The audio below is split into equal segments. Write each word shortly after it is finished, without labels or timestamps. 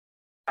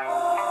I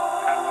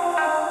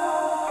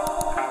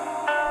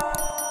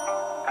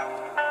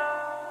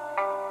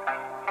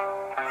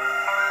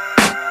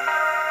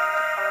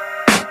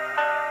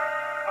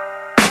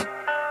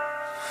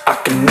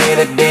can hear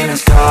the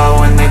demons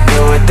call when they do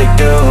what they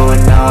do.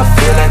 And now I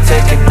feel like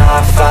taking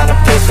off, find a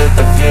place with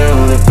a view.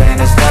 The pain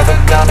is never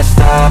gonna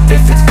stop if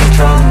it's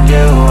controlling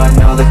you. I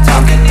know that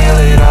time can heal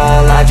it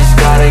all, I just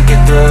gotta get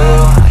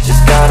through. I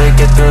just gotta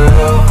get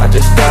through, I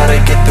just gotta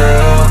get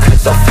through.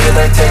 Cause I feel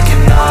like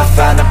taking off,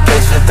 find a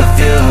place with a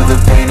view. The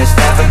pain is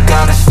never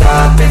gonna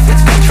stop if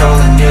it's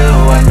controlling you.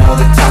 I know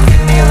that time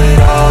can heal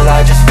it all,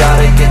 I just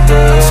gotta get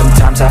through.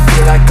 Sometimes I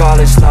feel like all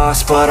is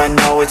lost, but I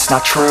know it's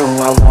not true.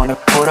 I wanna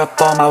put up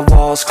all my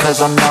walls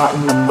cause I'm not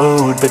in the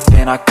mood, but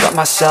then I cut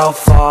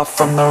myself off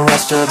from the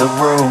rest of the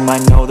room. I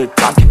know that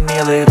time can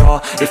heal it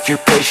all if you're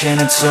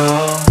patient and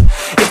soon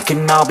it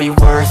can all be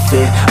worth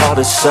it, all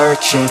the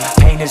searching.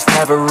 Pain is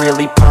never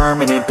really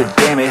permanent, but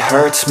damn it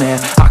hurts, man.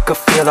 I could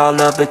feel all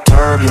of the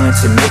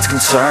turbulence and it's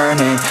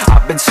concerning.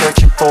 I've been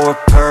searching for a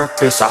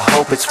purpose, I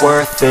hope it's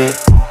worth it.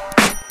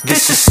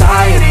 This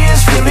society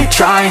is really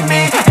trying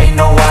me. Ain't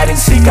no hide and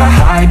seek, I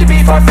hide to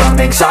be far from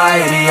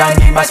anxiety. I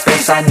need my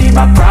space, I need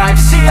my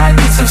privacy, I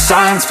need some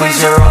silence, please.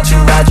 You're all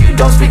too loud, you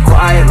don't speak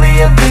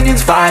quietly.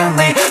 Opinions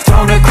violently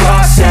thrown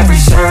across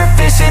every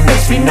surface, it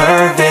makes me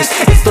nervous.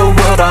 Is the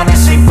world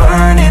honestly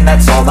burning?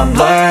 That's all I'm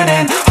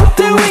learning. Hope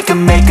that we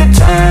can make a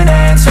turn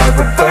and start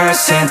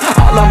reversing.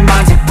 All our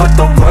minds have put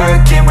the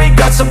work in, we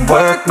got some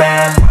work,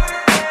 man.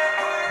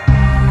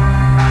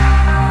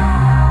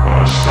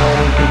 I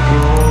started to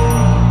go.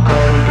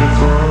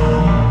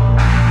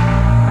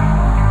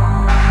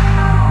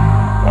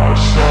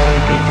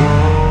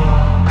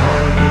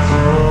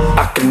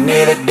 I can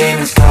hear the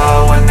demons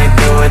call when they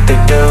do what they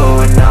do.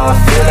 And now I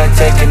feel like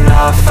taking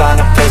off, find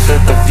a place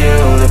with a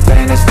view. The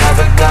pain is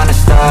never gonna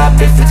stop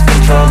if it's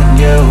controlling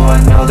you. I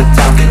know that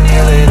time can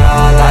heal it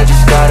all, I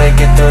just gotta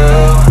get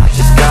through. I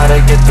just gotta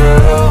get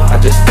through, I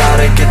just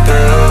gotta get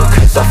through.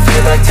 Cause I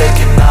feel like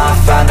taking off,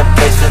 find a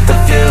place with a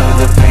view.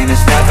 The pain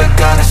is never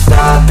gonna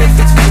stop if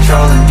it's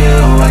controlling you.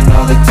 I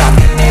know that time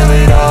can heal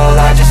it all,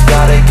 I just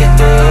gotta get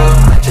through.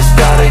 I just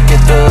gotta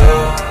get through.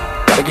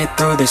 Gotta get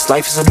through this,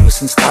 life is a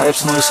nuisance, tie up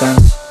some loose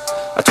ends.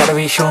 I try to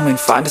be human,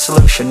 find a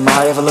solution,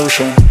 my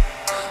evolution.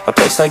 A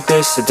place like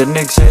this, it didn't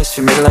exist,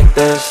 we made it like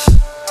this.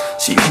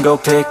 So you can go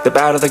pick the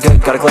bad or the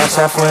good, got a glass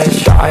halfway.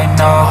 I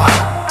know,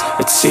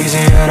 it's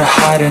easier to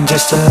hide than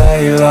just to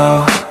lay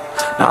low.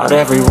 Not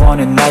everyone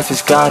in life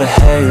has got a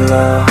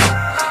halo.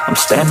 I'm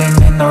standing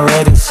in the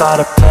red inside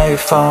a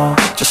payphone,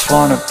 just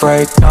wanna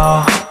break,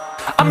 no.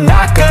 I'm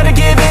not gonna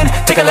give in,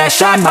 take a last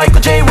shot, Michael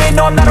J. Win.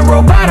 No, I'm not a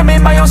robot, I'm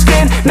in my own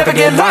skin. Never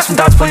get lost when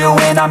thoughts pull you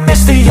in. I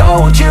miss the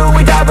old you,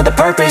 we died with a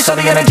purpose. All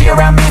the energy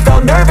around me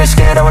felt nervous,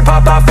 scared I would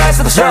pop out fast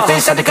to the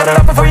surface. Had to cut it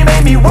off before you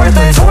made me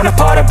worthless. Torn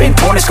apart, I've been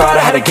torn and scarred.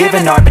 I had to give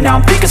an art, but now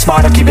I'm thinking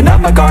smart. I'm keeping up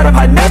my guard, I'm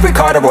hiding every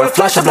card. A royal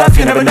flush of left,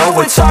 you never know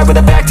what's hard. With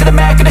a back to the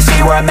mat, gonna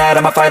see where I'm at.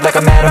 I'ma fight like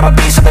I'm mad, I'ma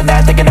be something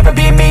that they can never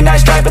be me.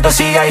 Nice try, but they'll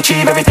see I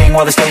achieve everything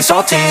while they stay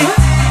salty.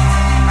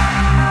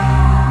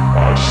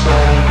 I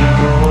started to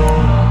go.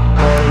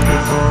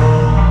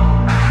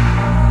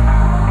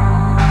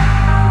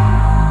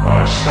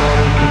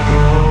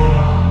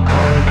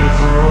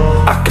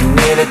 I can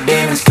hear the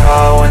demons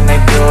call when they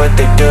do what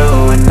they do.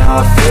 And now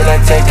I feel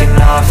like taking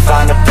off,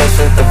 find a place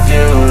with a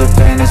view. The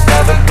pain is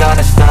never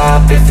gonna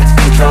stop if it's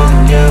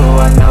controlling you.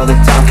 I know that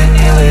time can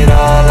heal it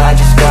all, I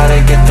just gotta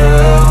get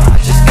through. I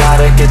just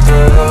gotta get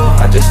through,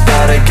 I just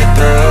gotta get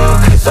through.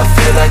 Cause I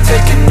feel like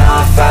taking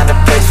off, find a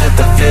place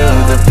with a view.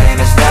 The pain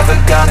is never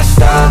gonna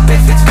stop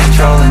if it's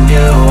controlling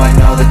you. I